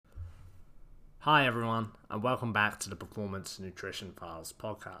Hi, everyone, and welcome back to the Performance Nutrition Files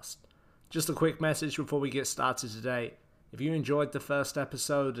podcast. Just a quick message before we get started today. If you enjoyed the first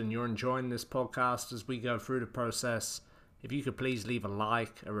episode and you're enjoying this podcast as we go through the process, if you could please leave a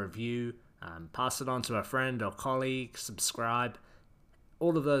like, a review, pass it on to a friend or colleague, subscribe.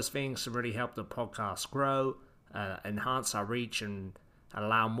 All of those things to really help the podcast grow, enhance our reach, and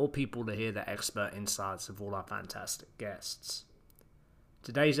allow more people to hear the expert insights of all our fantastic guests.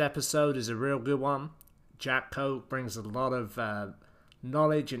 Today's episode is a real good one. Jack Coak brings a lot of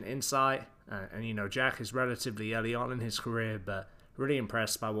knowledge and insight. Jack is relatively early on in his career, but really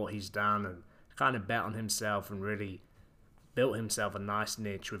impressed by what he's done and kind of bet on himself and really built himself a nice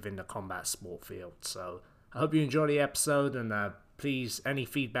niche within the combat sport field. So I hope you enjoy the episode, and please, any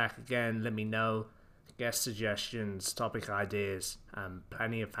feedback again, let me know. Guest suggestions, topic ideas, and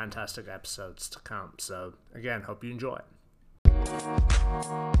plenty of fantastic episodes to come. So again, hope you enjoy it.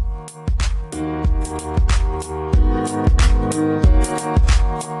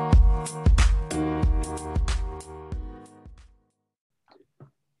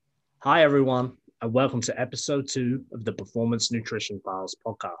 Hi everyone, and welcome to episode 2 of the Performance Nutrition Files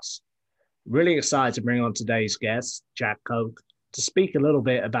podcast. Really excited to bring on today's guest, Jack Coak, to speak a little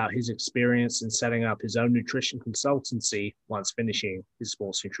bit about his experience in setting up his own nutrition consultancy once finishing his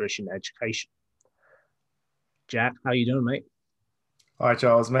sports nutrition education. Jack, how you doing, mate? Hi,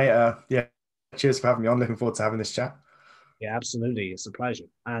 Charles, mate. Cheers for having me on. Looking forward to having this chat. Yeah, absolutely. It's a pleasure.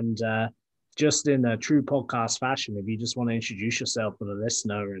 And just in a true podcast fashion, if you just want to introduce yourself for the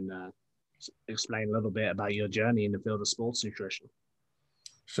listener and explain a little bit about your journey in the field of sports nutrition.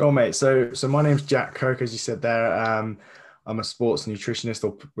 Sure, mate. So my name's Jack Coak, as you said there. I'm a sports nutritionist,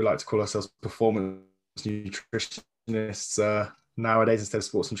 or we like to call ourselves performance nutritionists nowadays instead of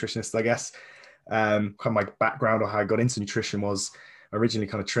sports nutritionists, I guess. Kind of my background or how I got into nutrition was originally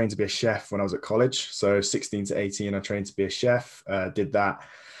kind of trained to be a chef when I was at college. So 16 to 18, I trained to be a chef, did that,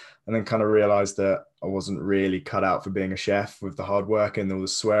 and then kind of realized that I wasn't really cut out for being a chef with the hard work and all the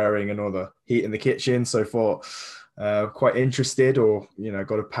swearing and all the heat in the kitchen. So I thought, quite interested, or,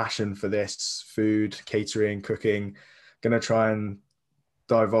 got a passion for this food, catering, cooking, going to try and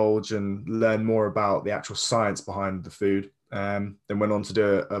divulge and learn more about the actual science behind the food. Then went on to do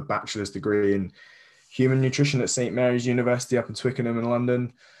a bachelor's degree in human nutrition at St. Mary's University up in Twickenham in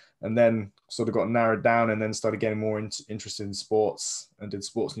London, and then sort of got narrowed down and then started getting more interested in sports and did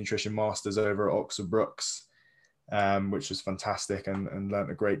sports nutrition masters over at Oxford Brookes, which was fantastic and learned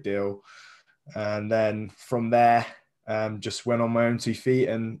a great deal. And then from there, just went on my own 2 feet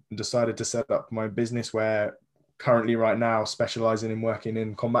and decided to set up my business, where currently right now specializing in working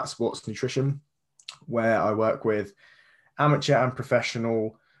in combat sports nutrition, where I work with amateur and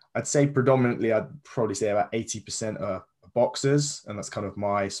professional. I'd say predominantly, I'd probably say about 80% are boxers, and that's kind of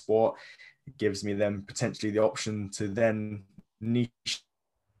my sport. It gives me then potentially the option to then niche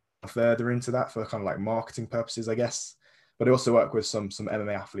further into that for kind of like marketing purposes, I guess. But I also work with some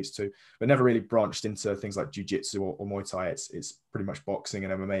MMA athletes too, but never really branched into things like jiu-jitsu or Muay Thai. It's pretty much boxing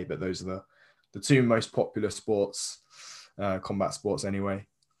and MMA, but those are the 2 most popular sports, combat sports anyway.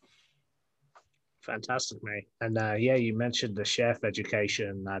 Fantastic, mate. And you mentioned the chef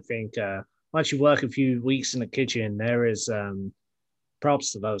education. I think once you work a few weeks in the kitchen, there is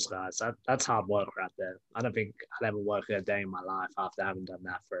props to those guys. That's hard work right there. I don't think I'd ever work a day in my life after having done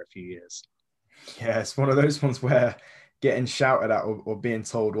that for a few years. Yeah, it's one of those ones where getting shouted at or being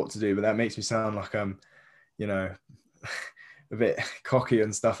told what to do, but that makes me sound like I'm, a bit cocky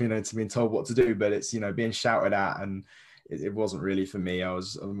and stuff, to being told what to do, but it's, being shouted at, and it wasn't really for me. I'm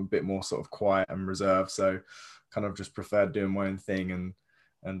a bit more sort of quiet and reserved, so kind of just preferred doing my own thing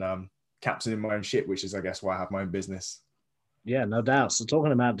and captaining my own ship, which is, I guess, why I have my own business. Yeah, no doubt. So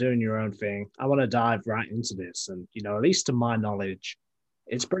talking about doing your own thing, I want to dive right into this. And, at least to my knowledge,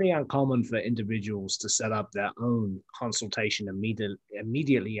 it's pretty uncommon for individuals to set up their own consultation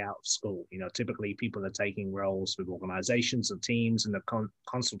immediately out of school. Typically people are taking roles with organizations or teams, and the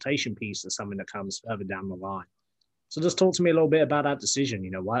consultation piece is something that comes further down the line. So just talk to me a little bit about that decision.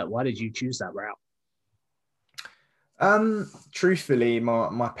 Why did you choose that route? Truthfully,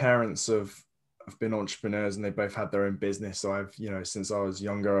 my parents have been entrepreneurs, and they both had their own business. So I've, since I was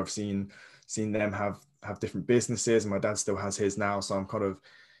younger, I've seen them have different businesses, and my dad still has his now. So I'm kind of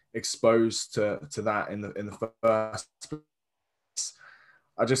exposed to that in the first place.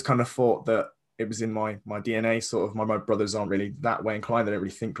 I just kind of thought that it was in my DNA. Sort of my brothers aren't really that way inclined. They don't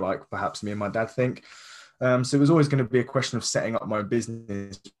really think like perhaps me and my dad think. So it was always going to be a question of setting up my own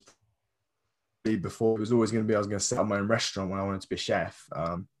business. Before, it was always going to be I was going to set up my own restaurant when I wanted to be a chef.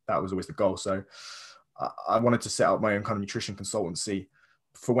 That was always the goal. So I wanted to set up my own kind of nutrition consultancy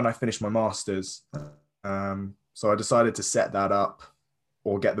for when I finished my master's. So I decided to set that up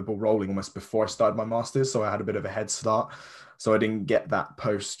or get the ball rolling almost before I started my master's. So I had a bit of a head start. So I didn't get that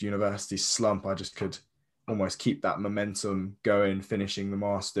post-university slump. I just could almost keep that momentum going, finishing the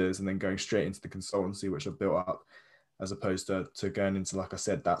master's and then going straight into the consultancy, which I've built up, as opposed to going into, like I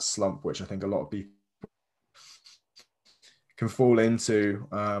said, that slump, which I think a lot of people can fall into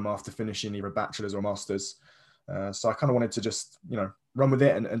after finishing either a bachelor's or a master's. So I kind of wanted to just, run with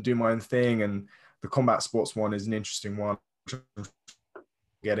it and do my own thing. And the combat sports one is an interesting one to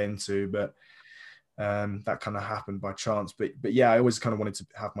get into, but that kind of happened by chance. But yeah, I always kind of wanted to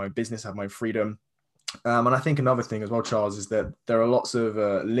have my own business, have my own freedom. And I think another thing as well, Charles, is that there are lots of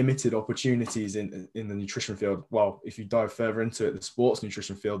limited opportunities in the nutrition field. Well, if you dive further into it, the sports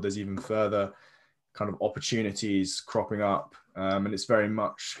nutrition field, there's even further kind of opportunities cropping up. And it's very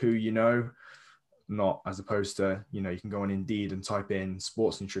much who you know, not as opposed to, you can go on Indeed and type in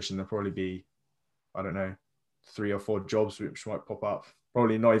sports nutrition. There'll probably be, I don't know, 3 or 4 jobs which might pop up.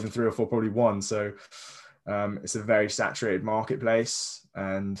 Probably not even 3 or 4, probably one. So it's a very saturated marketplace.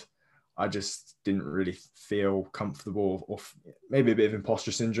 And I just didn't really feel comfortable, or maybe a bit of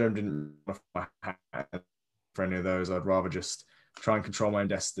imposter syndrome. Didn't want to fight for any of those. I'd rather just try and control my own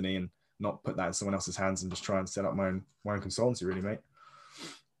destiny and not put that in someone else's hands and just try and set up my own consultancy, really, mate.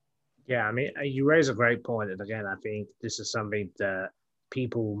 Yeah, I mean, you raise a great point. And again, I think this is something that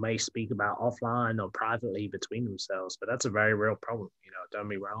people may speak about offline or privately between themselves, but that's a very real problem. Don't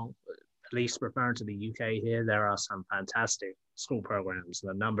be wrong. At least referring to the UK here, there are some fantastic school programs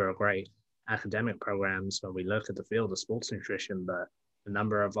and a number of great academic programs when we look at the field of sports nutrition, but the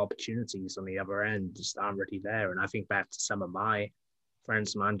number of opportunities on the other end just aren't really there. And I think back to some of my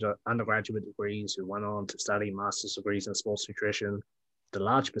friends from undergraduate degrees who went on to study master's degrees in sports nutrition. The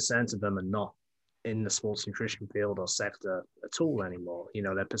large percent of them are not in the sports nutrition field or sector at all anymore.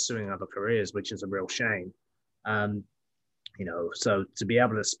 They're pursuing other careers, which is a real shame. So to be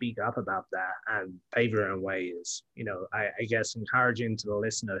able to speak up about that and pave your own way is, I guess, encouraging to the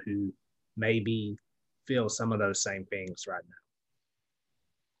listener who maybe feel some of those same things right now.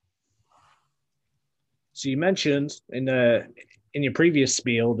 So you mentioned in your previous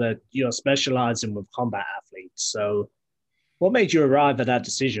spiel that you're specializing with combat athletes. So what made you arrive at that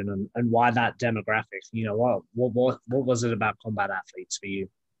decision and why that demographic? What was it about combat athletes for you?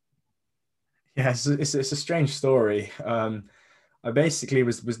 Yeah, it's a strange story. I basically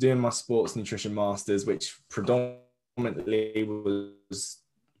was doing my sports nutrition masters, which predominantly was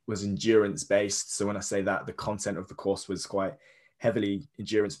endurance based. So when I say that, the content of the course was quite heavily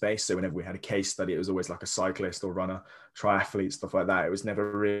endurance based. So whenever we had a case study, it was always like a cyclist or runner, triathlete, stuff like that. It was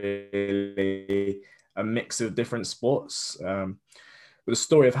never really a mix of different sports. But the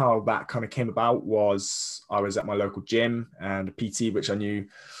story of how that kind of came about was I was at my local gym and a PT, which I knew.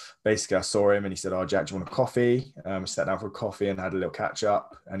 Basically, I saw him and he said, "Oh, Jack, do you want a coffee?" We sat down for a coffee and had a little catch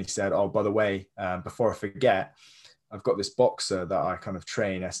up. And he said, "Oh, by the way, before I forget, I've got this boxer that I kind of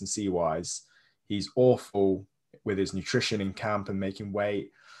train S&C wise. He's awful with his nutrition in camp and making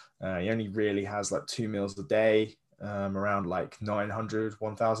weight. He only really has like 2 meals a day, around like 900,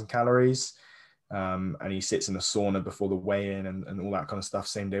 1,000 calories. And he sits in the sauna before the weigh-in and all that kind of stuff,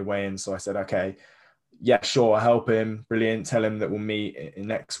 same day weigh-in." So I said, "Okay, yeah, sure, I'll help him. Brilliant. Tell him that we'll meet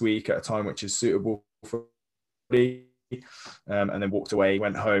next week at a time which is suitable for me." And then walked away,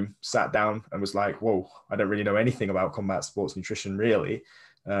 went home, sat down and was like, "Whoa, I don't really know anything about combat sports nutrition, really.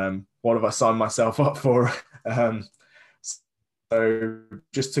 What have I signed myself up for?" So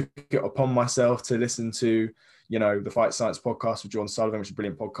just took it upon myself to listen to, the Fight Science podcast with John Sullivan, which is a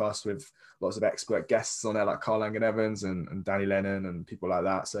brilliant podcast with lots of expert guests on there like Carl Langan-Evans and Danny Lennon and people like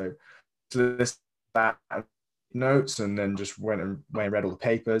that. So to listen that notes and then just went and read all the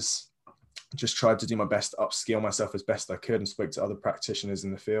papers, just tried to do my best to upskill myself as best I could and spoke to other practitioners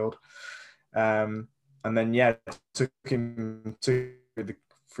in the field, and then took him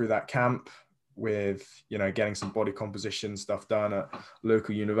through that camp with getting some body composition stuff done at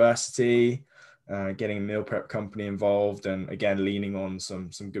local university, getting a meal prep company involved, and again leaning on some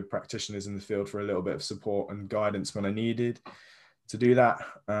good practitioners in the field for a little bit of support and guidance when I needed to do that.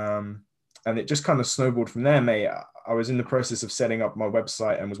 And it just kind of snowballed from there, mate. I was in the process of setting up my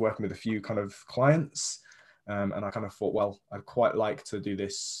website and was working with a few kind of clients. And I kind of thought, well, I'd quite like to do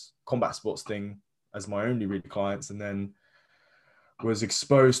this combat sports thing as my only really clients. And then was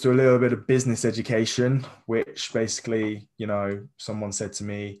exposed to a little bit of business education, which basically, someone said to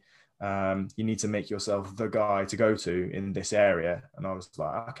me, "You need to make yourself the guy to go to in this area." And I was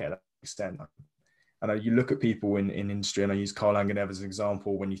like, okay, that makes sense. And you look at people in industry, and I use Carl Langan as an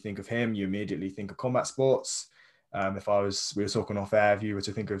example. When you think of him, you immediately think of combat sports. If we were talking off air, if you were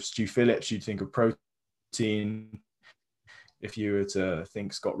to think of Stu Phillips, you'd think of protein. If you were to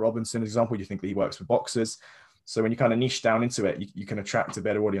think Scott Robinson, example, you think that he works with boxers. So when you kind of niche down into it, you can attract a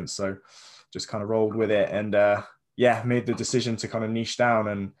better audience. So just kind of rolled with it and made the decision to kind of niche down.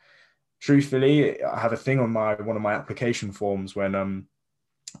 And truthfully, I have a thing on one of my application forms when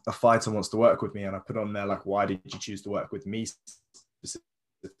a fighter wants to work with me, and I put on there like, why did you choose to work with me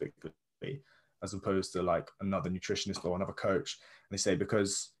specifically, as opposed to like another nutritionist or another coach? And they say,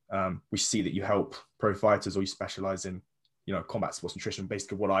 because we see that you help pro fighters, or you specialize in, combat sports nutrition.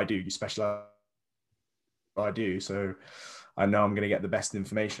 Basically what I do, you specialize I do, so I know I'm going to get the best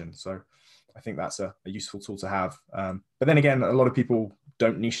information. So I think that's a useful tool to have. But then again, a lot of people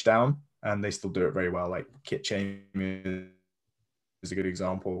don't niche down and they still do it very well. Like Kit Chamey is a good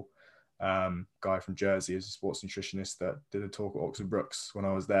example. Guy from Jersey is a sports nutritionist that did a talk at Oxford Brookes when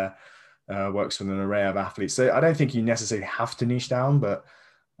I was there. Works with an array of athletes. So I don't think you necessarily have to niche down, but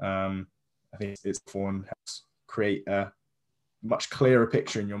I think it's fun, helps create a much clearer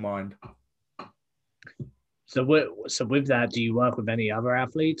picture in your mind. So with that, do you work with any other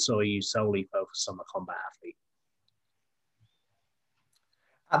athletes, or are you solely focused on the combat athlete?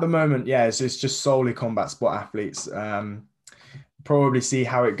 At the moment, yeah, it's just solely combat sport athletes. Probably see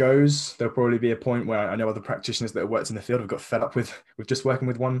how it goes. There'll probably be a point where I know other practitioners that have worked in the field have got fed up with just working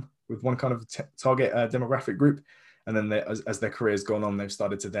with one kind of target demographic group, and then as their careers gone on, they've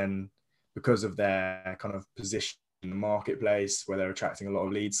started to then, because of their kind of position in the marketplace where they're attracting a lot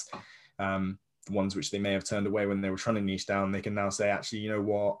of leads, the ones which they may have turned away when they were trying to niche down, they can now say, actually, you know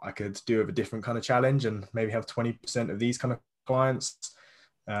what, I could do with a different kind of challenge and maybe have 20% of these kind of clients.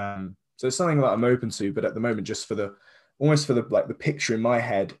 So it's something that I'm open to, but at the moment, just for the picture in my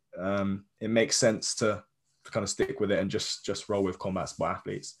head, it makes sense to kind of stick with it and just roll with combat sport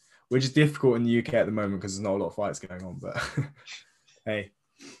athletes, which is difficult in the UK at the moment because there's not a lot of fights going on, but hey.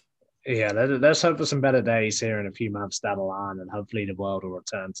 Yeah, let's hope for some better days here in a few months down the line, and hopefully the world will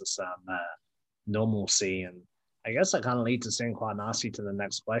return to some normalcy. And I guess that kind of leads us in quite nicely to the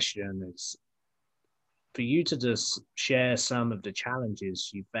next question, is for you to just share some of the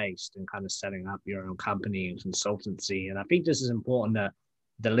challenges you faced in kind of setting up your own company and consultancy. And I think this is important that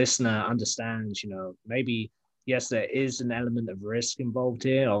the listener understands, maybe, yes, there is an element of risk involved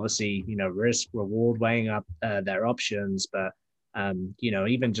here. Obviously, risk, reward, weighing up their options, but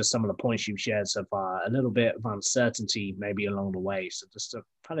even just some of the points you've shared so far, a little bit of uncertainty maybe along the way. So just to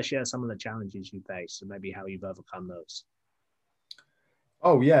kind of share some of the challenges you face and maybe how you've overcome those.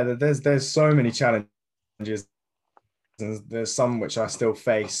 Oh yeah, there's so many challenges. And there's some which I still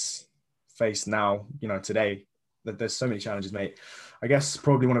face now, today. That there's so many challenges, mate. I guess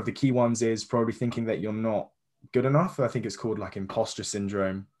probably one of the key ones is probably thinking that you're not good enough. I think it's called like imposter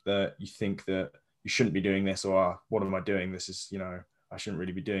syndrome, that you think that you shouldn't be doing this, or what am I doing? This is, I shouldn't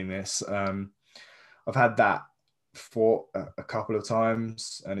really be doing this. I've had that for a couple of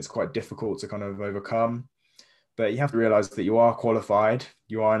times, and it's quite difficult to kind of overcome. But you have to realize that you are qualified,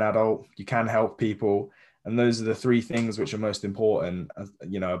 you are an adult, you can help people. And those are the three things which are most important,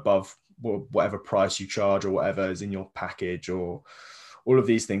 above whatever price you charge or whatever is in your package or all of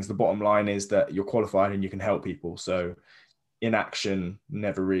these things. The bottom line is that you're qualified and you can help people. So inaction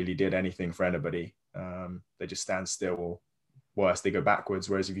never really did anything for anybody. They just stand still, or worse, they go backwards.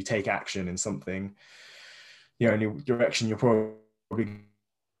 Whereas if you take action in something, the only direction you're probably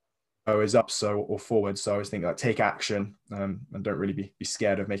is up, or forward. So I always think that take action, and don't really be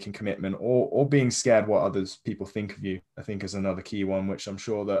scared of making commitment or being scared what others people think of you, I think is another key one, which I'm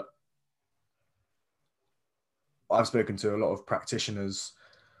sure that I've spoken to a lot of practitioners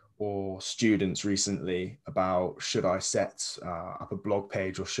or students recently about, should I set up a blog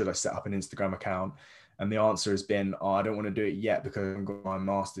page or should I set up an Instagram account? And the answer has been, oh, I don't want to do it yet because I haven't got my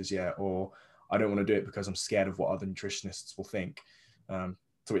master's yet, or I don't want to do it because I'm scared of what other nutritionists will think.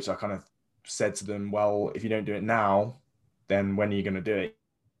 To which I kind of said to them, well, if you don't do it now, then when are you going to do it?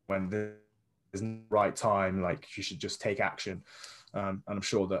 When there's the right time, like you should just take action. And I'm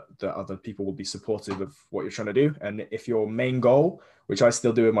sure that other people will be supportive of what you're trying to do. And if your main goal, which I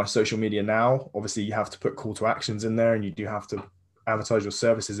still do with my social media now, obviously you have to put call to actions in there and you do have to advertise your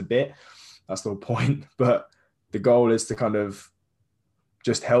services a bit. That's the whole point. But the goal is to kind of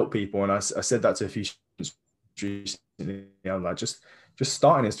just help people. And I said that to a few students recently. I'm like, just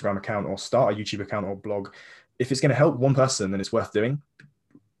start an Instagram account or start a YouTube account or blog. If it's going to help one person, then it's worth doing.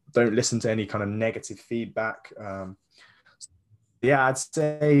 Don't listen to any kind of negative feedback. Yeah, I'd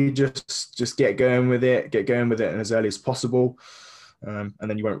say just get going with it as early as possible. And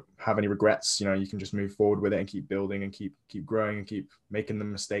then you won't have any regrets. You can just move forward with it and keep building and keep growing and keep making the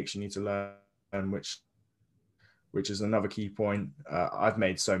mistakes you need to learn, which which is another key point. I've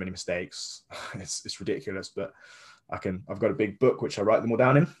made so many mistakes. It's ridiculous, but I've got a big book which I write them all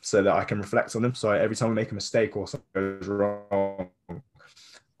down in so that I can reflect on them. So every time I make a mistake or something goes wrong,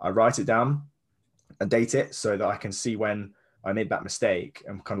 I write it down and date it so that I can see when I made that mistake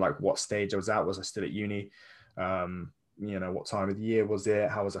and kind of like what stage I was at. Was I still at uni? What time of the year was it?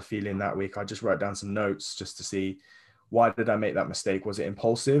 How was I feeling that week? I just wrote down some notes just to see, why did I make that mistake? Was it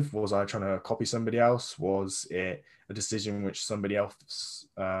impulsive? Was I trying to copy somebody else? Was it a decision which somebody else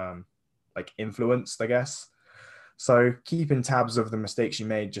influenced, I guess? So keeping tabs of the mistakes you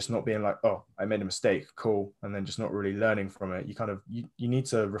made, just not being like, oh, I made a mistake, cool, and then just not really learning from it. You need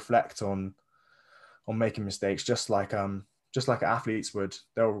to reflect on making mistakes, just like athletes would.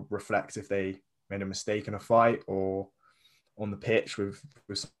 They'll reflect if they made a mistake in a fight or on the pitch with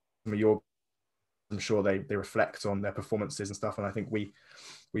some of your. I'm sure they reflect on their performances and stuff, and I think we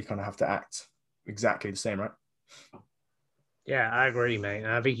kind of have to act exactly the same, right? Yeah, I agree, mate.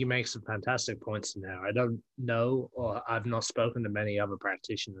 I think you make some fantastic points in there. I don't know, or I've not spoken to many other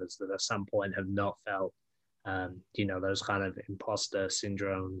practitioners that at some point have not felt, those kind of imposter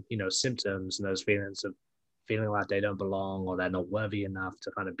syndrome, symptoms and those feelings of feeling like they don't belong or they're not worthy enough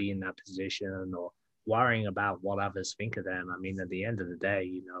to kind of be in that position, or worrying about what others think of them. I mean, at the end of the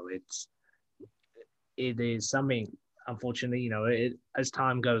day, it is something, unfortunately, as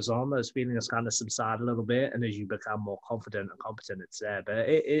time goes on, those feelings kind of subside a little bit, and as you become more confident and competent, it's there. But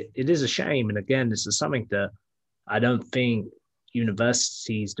it is a shame, and again, this is something that I don't think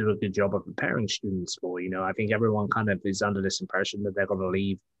universities do a good job of preparing students for. I think everyone kind of is under this impression that they're going to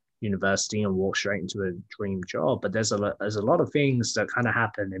leave university and walk straight into a dream job, but there's a lot of things that kind of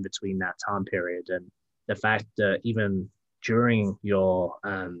happen in between that time period, and the fact that even during your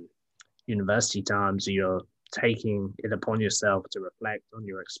university times, you're taking it upon yourself to reflect on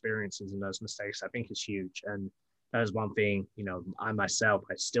your experiences and those mistakes, I think is huge. And that is one thing, I myself,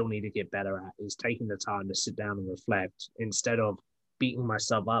 I still need to get better at, is taking the time to sit down and reflect instead of beating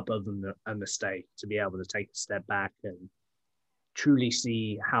myself up over a mistake, to be able to take a step back and truly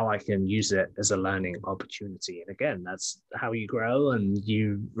see how I can use it as a learning opportunity. And again, that's how you grow, and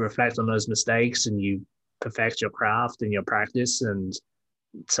you reflect on those mistakes and you perfect your craft and your practice, and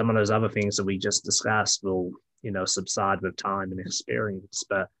some of those other things that we just discussed will, subside with time and experience.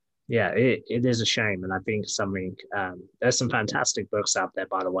 But yeah, it is a shame. And I think there's some fantastic books out there,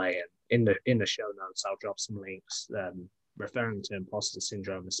 by the way. And in the show notes, I'll drop some links referring to imposter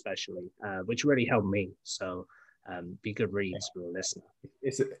syndrome, especially, which really helped me. So be good reads for the listener.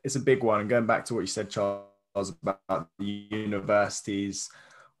 It's a big one. And going back to what you said, Charles, about the universities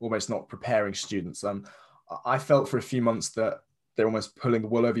almost not preparing students. I felt for a few months that they're almost pulling the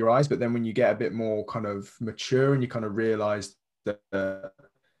wool over your eyes. But then when you get a bit more kind of mature and you kind of realize that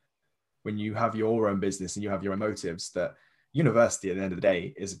when you have your own business and you have your own motives, that university at the end of the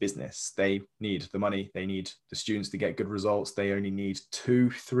day is a business. They need the money. They need the students to get good results. They only need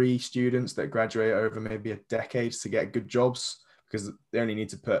 2-3 students that graduate over maybe a decade to get good jobs, because they only need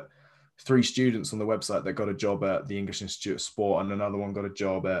to put 3 students on the website that got a job at the English Institute of Sport and another one got a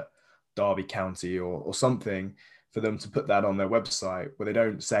job at Derby County or something, for them to put that on their website. What they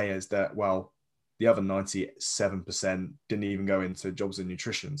don't say is that, well, the other 97% didn't even go into jobs in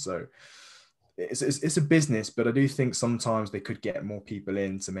nutrition. So it's a business, but I do think sometimes they could get more people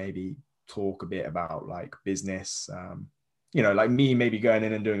in to maybe talk a bit about like business. Like me maybe going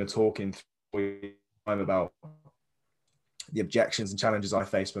in and doing a talk in 3 time about the objections and challenges I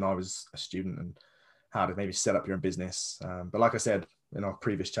faced when I was a student and how to maybe set up your own business. But like I said in our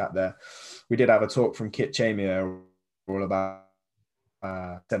previous chat there, we did have a talk from Kit Chamia all about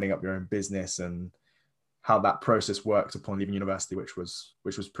setting up your own business and how that process worked upon leaving university, which was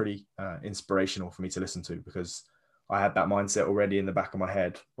pretty inspirational for me to listen to, because I had that mindset already in the back of my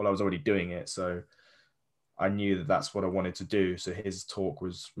head while I was already doing it. So I knew that that's what I wanted to do. So his talk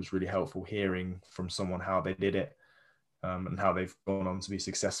was really helpful, hearing from someone how they did it and how they've gone on to be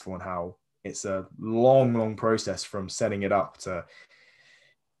successful, and how it's a long process from setting it up to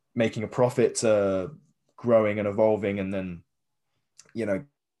making a profit to growing and evolving, and then,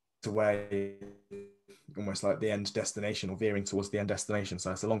 to where almost like the end destination, or veering towards the end destination.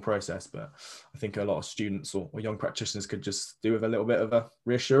 So it's a long process, but I think a lot of students or young practitioners could just do with a little bit of a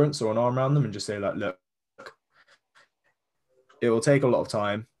reassurance or an arm around them and just say like, look, it will take a lot of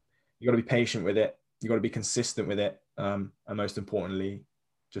time. You got to be patient with it. You got to be consistent with it. And most importantly,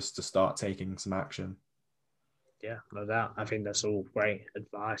 just to start taking some action. Yeah, no doubt. I think that's all great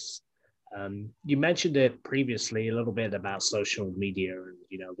advice. You mentioned it previously a little bit about social media, and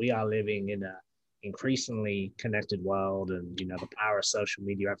we are living in increasingly connected world, and the power of social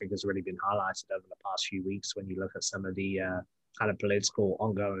media, I think, has really been highlighted over the past few weeks when you look at some of the kind of political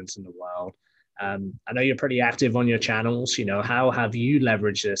ongoings in the world. I know you're pretty active on your channels. How have you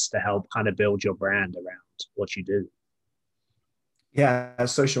leveraged this to help kind of build your brand around what you do? Yeah,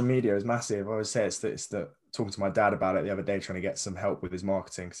 social media is massive. I always say it's the talking to my dad about it the other day, trying to get some help with his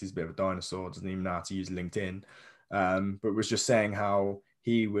marketing because he's a bit of a dinosaur, doesn't even know how to use LinkedIn. But was just saying how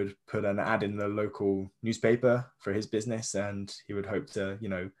he would put an ad in the local newspaper for his business, and he would hope to,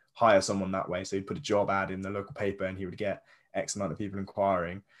 hire someone that way. So he'd put a job ad in the local paper, and he would get X amount of people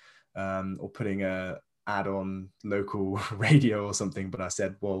inquiring, or putting a ad on local radio or something. But I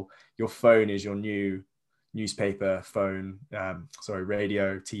said, well, your phone is your new newspaper, phone,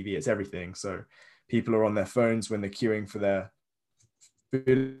 radio, TV, it's everything. So people are on their phones when they're queuing for their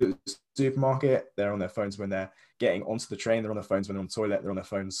food at the supermarket. They're on their phones when they're getting onto the train. They're on their phones when they're on the toilet. They're on their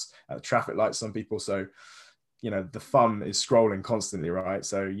phones at the traffic lights, some people. So, the fun is scrolling constantly, right?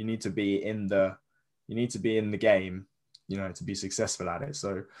 So you need to be in the game, to be successful at it.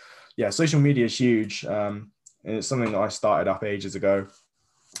 So yeah, social media is huge. And it's something that I started up ages ago,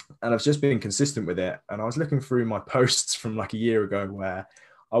 and I've just been consistent with it. And I was looking through my posts from like a year ago where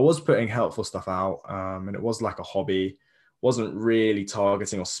I was putting helpful stuff out, and it was like a hobby, wasn't really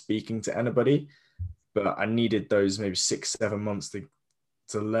targeting or speaking to anybody, but I needed those maybe 6-7 months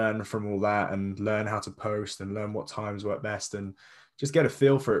to learn from all that and learn how to post and learn what times work best and just get a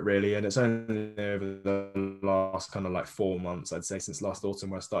feel for it really. And it's only over the last kind of like 4 months, I'd say, since last autumn,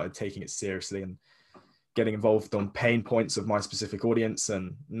 where I started taking it seriously and getting involved on pain points of my specific audience.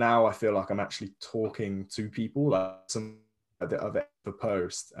 And now I feel like I'm actually talking to people, like some of the other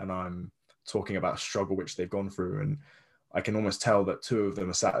post, and I'm talking about a struggle which they've gone through. And I can almost tell that two of them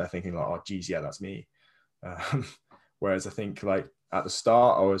are sat there thinking like, oh geez, yeah, that's me. Whereas I think like at the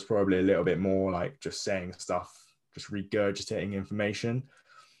start, I was probably a little bit more like just saying stuff, just regurgitating information,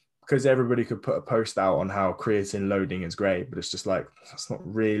 because everybody could put a post out on how creatine loading is great, but it's just like, it's not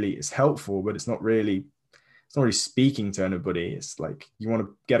really, it's helpful, but it's not really speaking to anybody. It's like you want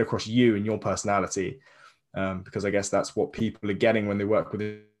to get across you and your personality, because I guess that's what people are getting when they work with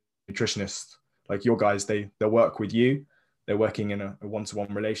a nutritionist. Like your guys, they'll work with you. They're working in a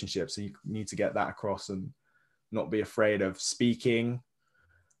one-to-one relationship, so you need to get that across and not be afraid of speaking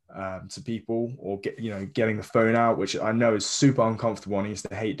to people, or getting the phone out, which I know is super uncomfortable and I used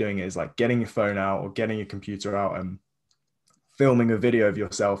to hate doing it. Is like getting your phone out or getting your computer out and filming a video of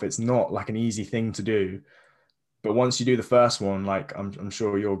yourself. It's not like an easy thing to do. But once you do the first one, like I'm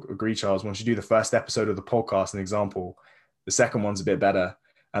sure you'll agree, Charles, once you do the first episode of the podcast, an example, the second one's a bit better.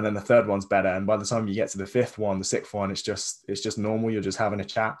 And then the third one's better. And by the time you get to the fifth one, the sixth one, it's just normal. You're just having a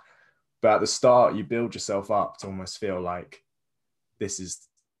chat. But at the start, you build yourself up to almost feel like this is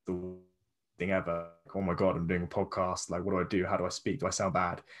the thing ever. Like, oh my God, I'm doing a podcast. Like, what do I do? How do I speak? Do I sound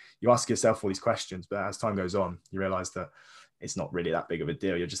bad? You ask yourself all these questions, but as time goes on, you realize that it's not really that big of a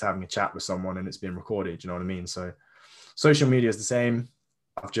deal. You're just having a chat with someone and it's being recorded. You know what I mean? So social media is the same.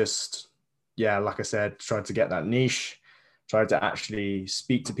 I've just, like I said, tried to get that niche, tried to actually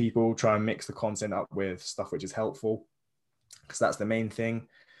speak to people, try and mix the content up with stuff which is helpful, because that's the main thing.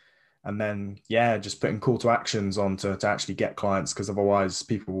 And then, just putting call to actions on to actually get clients, because otherwise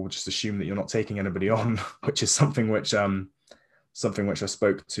people will just assume that you're not taking anybody on, which is something which I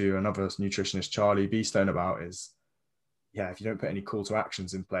spoke to another nutritionist, Charlie Beestone, about. Is if you don't put any call to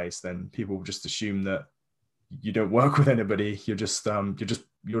actions in place, then people will just assume that you don't work with anybody. You're just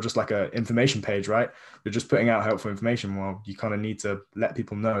like a information page, right? You're just putting out helpful information. Well, you kind of need to let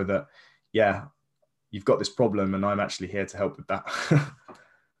people know that, you've got this problem and I'm actually here to help with that.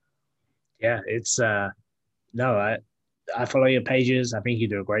 Yeah, it's no, I follow your pages. I think you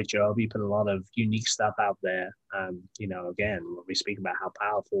do a great job. You put a lot of unique stuff out there. Again, when we speak about how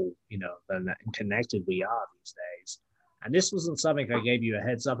powerful, and connected we are these days. And this wasn't something I gave you a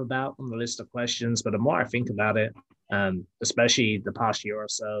heads up about on the list of questions, but the more I think about it, especially the past year or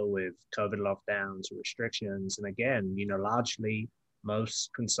so with COVID lockdowns, restrictions, and again, largely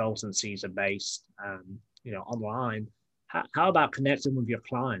most consultancies are based, online. How about connecting with your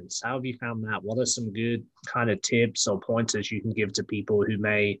clients? How have you found that? What are some good kind of tips or pointers you can give to people who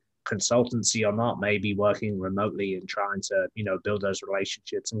may, consultancy or not, may be working remotely and trying to, build those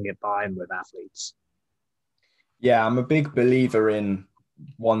relationships and get buy-in with athletes? Yeah, I'm a big believer in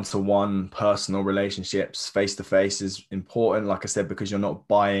one-to-one personal relationships. Face-to-face is important, like I said, because you're not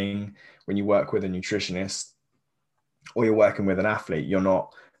buying when you work with a nutritionist or you're working with an athlete. You're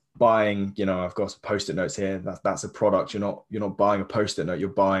not buying, I've got post-it notes here. That's a product. You're not buying a post-it note. You're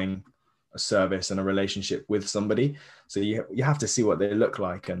buying a service and a relationship with somebody. So you have to see what they look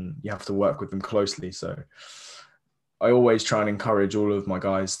like, and you have to work with them closely. So I always try and encourage all of my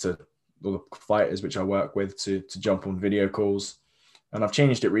guys to, all the fighters which I work with, to jump on video calls. And I've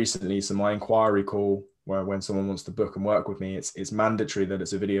changed it recently. So my inquiry call, where when someone wants to book and work with me, it's mandatory that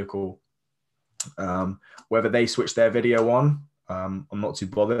it's a video call. Whether they switch their video on, I'm not too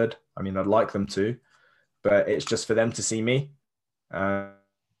bothered. I mean, I'd like them to, but it's just for them to see me,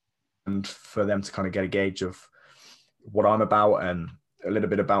 and for them to kind of get a gauge of what I'm about and a little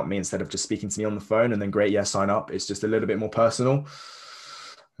bit about me, instead of just speaking to me on the phone and then great, yeah, sign up. It's just a little bit more personal.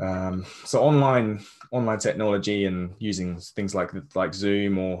 So online technology and using things like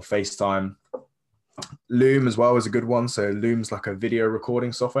Zoom or FaceTime. Loom as well is a good one. So Loom's like a video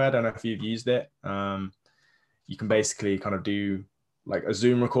recording software. I don't know if you've used it. You can basically kind of do like a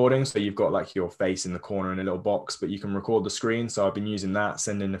Zoom recording. So you've got like your face in the corner in a little box, but you can record the screen. So I've been using that,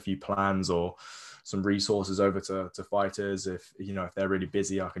 sending a few plans or some resources over to fighters. If they're really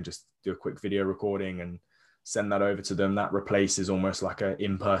busy, I can just do a quick video recording and send that over to them. That replaces almost like an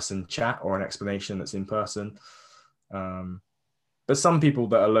in-person chat or an explanation that's in person. But some people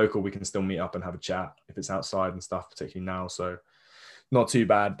that are local, we can still meet up and have a chat if it's outside and stuff, particularly now. So not too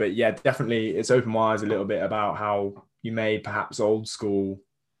bad. But yeah, definitely it's opened my eyes a little bit about how you may perhaps old school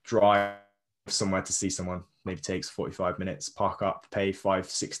drive somewhere to see someone. Maybe takes 45 minutes, park up, pay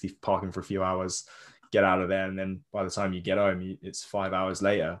 $5.60 parking for a few hours, get out of there. And then by the time you get home, it's 5 hours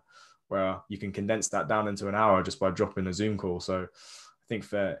later, where you can condense that down into an hour just by dropping a Zoom call. So I think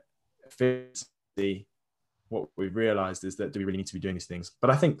for efficiency, what we've realized is that do we really need to be doing these things? But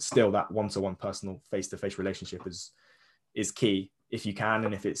I think still that one-to-one personal face-to-face relationship is key. If you can,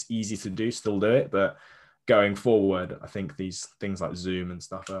 and if it's easy to do, still do it. But going forward, I think these things like Zoom and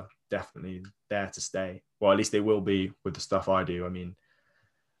stuff are definitely there to stay. Well, at least they will be with the stuff I do. I mean,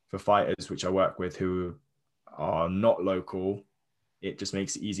 for fighters which I work with who are not local, it just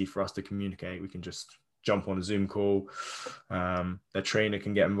makes it easy for us to communicate. We can just jump on a Zoom call. Their trainer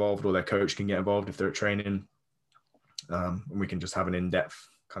can get involved, or their coach can get involved if they're at training. And we can just have an in-depth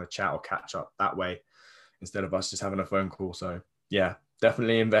kind of chat or catch up that way, instead of us just having a phone call. So yeah,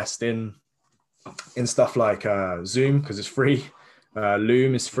 definitely invest in stuff like Zoom, because it's free.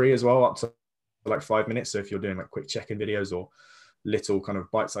 Loom is free as well, up to like 5 minutes. So if you're doing like quick check-in videos or little kind of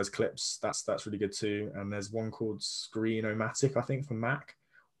bite-sized clips, that's really good too. And there's one called Screen-O-Matic, I think, for Mac,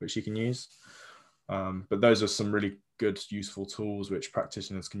 which you can use. But those are some really good, useful tools which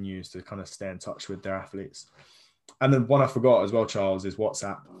practitioners can use to kind of stay in touch with their athletes. And then one I forgot as well, Charles, is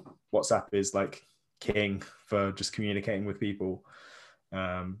WhatsApp. WhatsApp is like king for just communicating with people.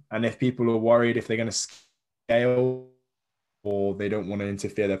 And if people are worried if they're going to scale, or they don't want to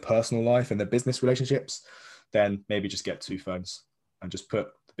interfere their personal life and their business relationships, then maybe just get 2 phones and just put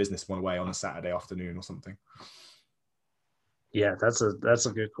the business one away on a Saturday afternoon or something. Yeah, that's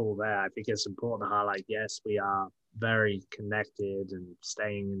a good call there. I think it's important to highlight, yes, we are very connected, and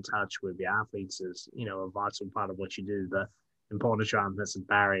staying in touch with the athletes is, a vital part of what you do, but important to try and put some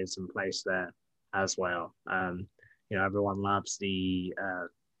barriers in place there as well. Everyone loves the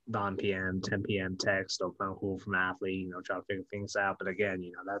 9 p.m., 10 p.m. text or phone call from an athlete, trying to figure things out. But again,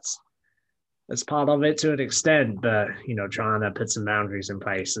 that's part of it to an extent, but, trying to put some boundaries in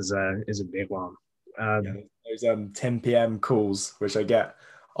place is a big one. Those 10 p.m. calls, which I get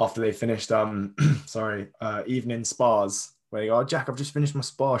after they finished evening spars, where they go, oh, Jack, I've just finished my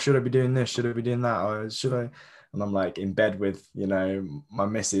spar. Should I be doing this? Should I be doing that? Or should I? And I'm like in bed with, my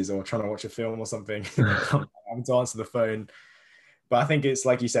missus, or trying to watch a film or something. I'm having to answer the phone. But I think it's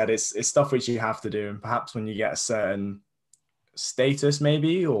like you said, it's stuff which you have to do. And perhaps when you get a certain status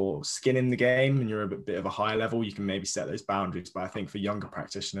maybe, or skin in the game, and you're a bit of a higher level, you can maybe set those boundaries. But I think for younger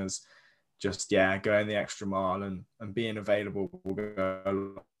practitioners, just going the extra mile and being available will go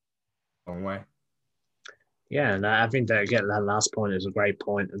a long way. Yeah, and I think that, again, that last point is a great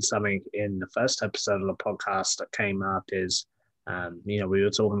point, and something in the first episode of the podcast that came up is, we were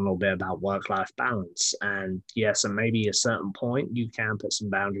talking a little bit about work-life balance, and yes, and maybe at a certain point you can put some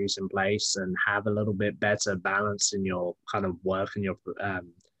boundaries in place and have a little bit better balance in your kind of work and your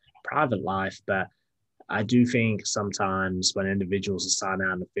private life, but I do think sometimes when individuals are starting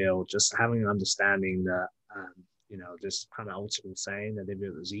out in the field, just having an understanding that, this kind of old school saying that if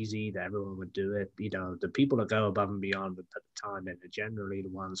it was easy, that everyone would do it. The people that go above and beyond and put the time in are generally the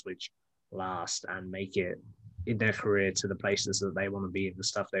ones which last and make it in their career to the places that they want to be and the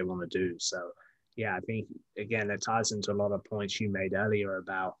stuff they want to do. So, yeah, I think, again, it ties into a lot of points you made earlier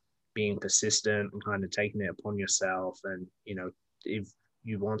about being persistent and kind of taking it upon yourself. And, if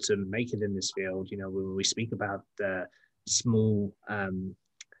you want to make it in this field, when we speak about the small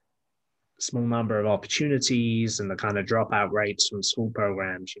small number of opportunities and the kind of dropout rates from school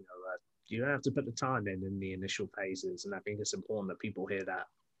programs, you have to put the time in the initial phases. And I think it's important that people hear that.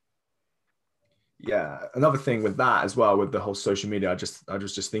 Yeah, another thing with that as well, with the whole social media, I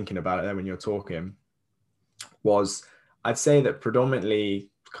was just thinking about it there when you were talking, was I'd say that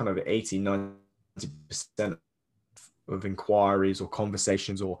predominantly kind of 80-90% of inquiries or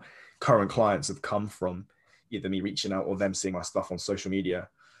conversations or current clients have come from either me reaching out or them seeing my stuff on social media.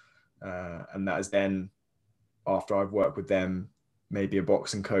 And that is then, after I've worked with them, maybe a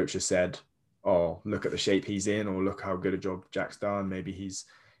boxing coach has said, oh, look at the shape he's in, or look how good a job Jack's done. Maybe he's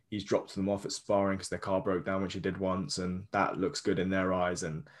dropped them off at sparring because their car broke down, which he did once, and that looks good in their eyes.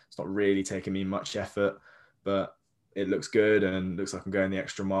 And it's not really taking me much effort, but it looks good and looks like I'm going the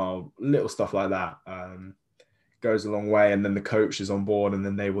extra mile. Little stuff like that goes a long way. And then the coach is on board, and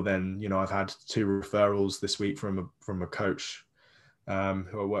then they will then, I've had 2 referrals this week from a coach who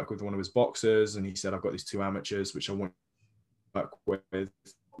I work with, one of his boxers, and he said, I've got these 2 amateurs which I want to work with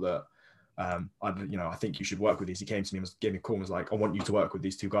that I think you should work with these. He came to me and gave me a call and was like, I want you to work with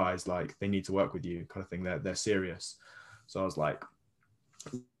these 2 guys, like they need to work with you, kind of thing. They're serious. So I was like,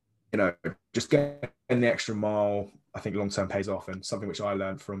 just getting the extra mile, I think long term pays off. And something which I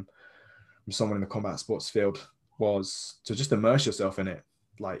learned from someone in the combat sports field was to just immerse yourself in it.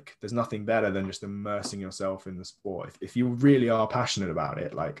 Like there's nothing better than just immersing yourself in the sport. If you really are passionate about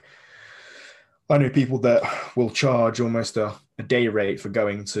it, like I know people that will charge almost a day rate for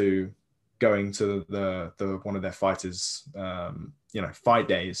going to the one of their fighters, fight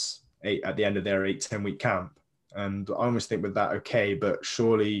days at the end of their 8-10 week camp. And I almost think with that, okay, but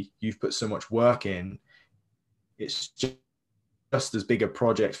surely you've put so much work in, it's just as big a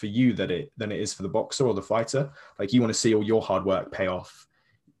project for you than it is for the boxer or the fighter. Like you want to see all your hard work pay off,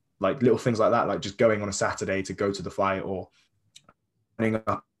 like little things like that, like just going on a Saturday to go to the fight, or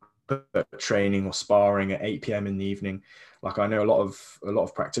up training or sparring at 8 p.m. in the evening. Like I know a lot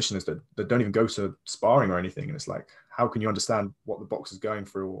of practitioners that don't even go to sparring or anything, and it's like, how can you understand what the boxer's going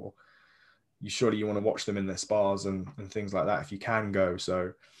through? Or you want to watch them in their spars and things like that if you can go.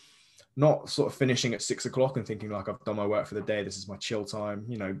 So not sort of finishing at 6 o'clock and thinking like, I've done my work for the day, this is my chill time,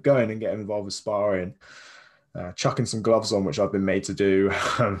 going and getting involved with sparring, chucking some gloves on, which I've been made to do,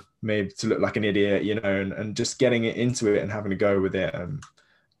 made to look like an idiot, and just getting it into it and having to go with it.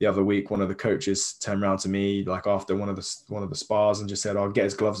 The other week, one of the coaches turned around to me like after one of the spars and just said, "I'll get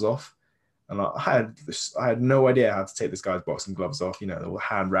his gloves off." And I had no idea how to take this guy's boxing gloves off, all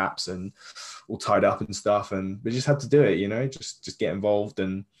hand wraps and all tied up and stuff. And we just had to do it, just get involved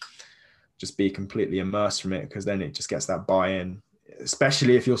and just be completely immersed from it, because then it just gets that buy-in,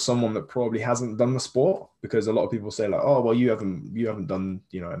 especially if you're someone that probably hasn't done the sport. Because a lot of people say like, oh, well, you haven't done,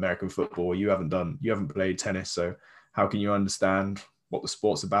 American football, you haven't played tennis, so how can you understand what the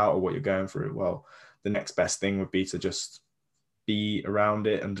sport's about or what you're going through? Well, the next best thing would be to just be around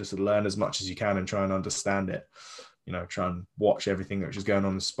it and just learn as much as you can and try and understand it, try and watch everything which is going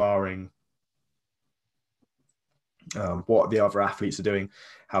on in sparring, what the other athletes are doing,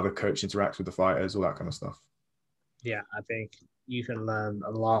 how the coach interacts with the fighters, all that kind of stuff. Yeah, I think you can learn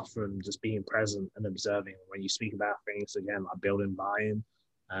a lot from just being present and observing. When you speak about things, again, like building buy-in,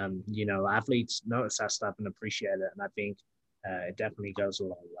 athletes notice that stuff and appreciate it. And I think it definitely goes a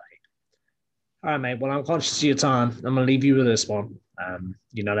long way. All right, mate. Well, I'm conscious of your time. I'm going to leave you with this one.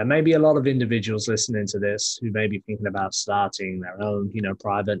 There may be a lot of individuals listening to this who may be thinking about starting their own,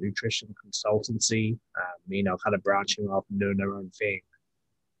 private nutrition consultancy, kind of branching off and doing their own thing.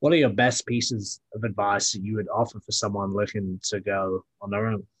 What are your best pieces of advice that you would offer for someone looking to go on their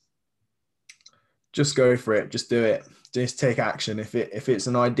own? Just go for it. Just do it. Just take action. If it's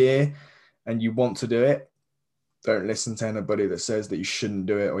an idea and you want to do it, don't listen to anybody that says that you shouldn't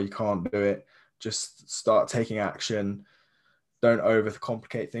do it or you can't do it. Just start taking action. Don't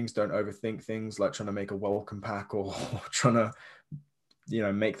overcomplicate things. Don't overthink things like trying to make a welcome pack or trying to,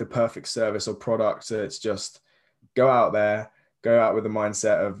 make the perfect service or product. So it's just go out there, go out with the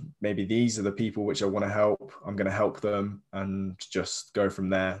mindset of maybe these are the people which I want to help. I'm going to help them, and just go from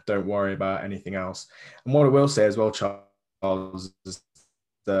there. Don't worry about anything else. And what I will say as well, Charles, is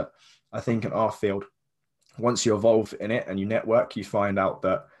that I think in our field, once you evolve in it and you network, you find out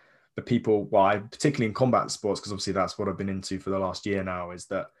that the people, particularly in combat sports, because obviously that's what I've been into for the last year now, is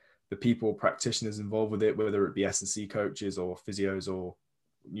that the people, practitioners involved with it, whether it be S&C coaches or physios or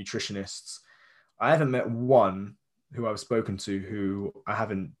nutritionists, I haven't met one who I've spoken to who I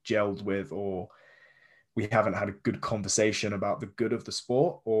haven't gelled with, or we haven't had a good conversation about the good of the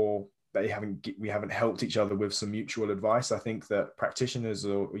sport, or we haven't helped each other with some mutual advice. I think that practitioners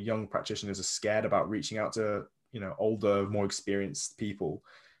or young practitioners are scared about reaching out to older, more experienced people,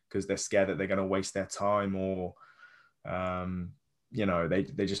 because they're scared that they're going to waste their time, or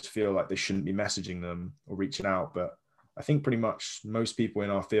they just feel like they shouldn't be messaging them or reaching out. But I think pretty much most people in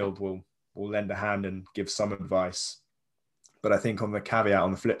our field will lend a hand and give some advice. But I think on the caveat,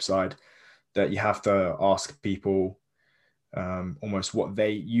 on the flip side, that you have to ask people almost what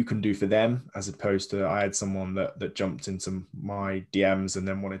you can do for them, as opposed to, I had someone that jumped into my DMs and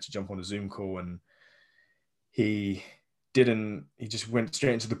then wanted to jump on a Zoom call, and he just went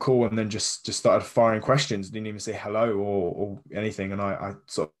straight into the call and then just started firing questions, didn't even say hello or anything. And I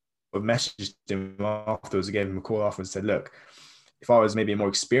sort of messaged him afterwards, I gave him a call after and said, look, if I was maybe a more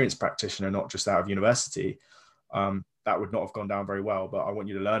experienced practitioner, not just out of university, that would not have gone down very well. But I want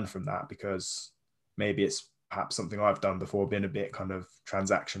you to learn from that, because maybe it's perhaps something I've done before, been a bit kind of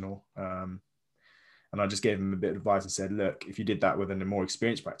transactional. And I just gave him a bit of advice and said, look, if you did that with a more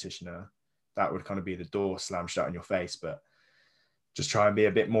experienced practitioner, that would kind of be the door slammed shut in your face. But just try and be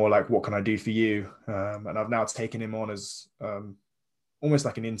a bit more like, what can I do for you? And I've now taken him on as almost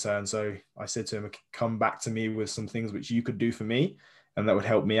like an intern. So I said to him, come back to me with some things which you could do for me, and that would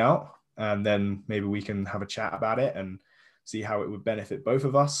help me out. And then maybe we can have a chat about it and see how it would benefit both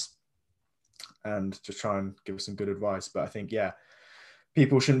of us, and just try and give us some good advice. But I think, yeah,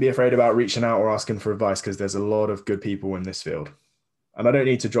 people shouldn't be afraid about reaching out or asking for advice, because there's a lot of good people in this field. And I don't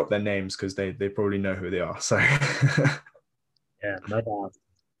need to drop their names because they probably know who they are. So yeah, no doubt.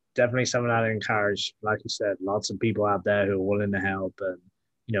 Definitely something I'd encourage. Like you said, lots of people out there who are willing to help and,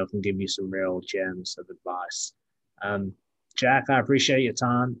 can give you some real gems of advice. Jack, I appreciate your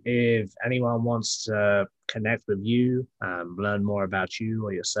time. If anyone wants to connect with you, learn more about you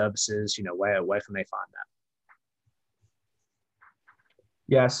or your services, where can they find that?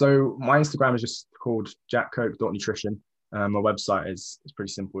 Yeah, so my Instagram is just called jackcoak.nutrition. My website is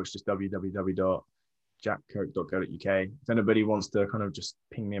pretty simple. It's just www.jackcoak.co.uk. If anybody wants to kind of just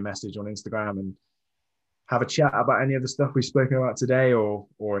ping me a message on Instagram and have a chat about any of the stuff we've spoken about today, or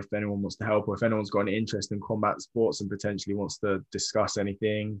if anyone wants to help, or if anyone's got any interest in combat sports and potentially wants to discuss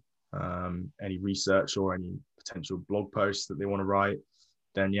anything, any research or any potential blog posts that they want to write,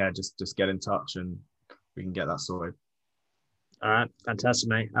 then yeah, just get in touch and we can get that sorted. All right, fantastic,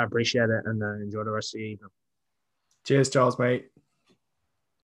 mate. I appreciate it, and enjoy the rest of the evening. Cheers, Charles, mate.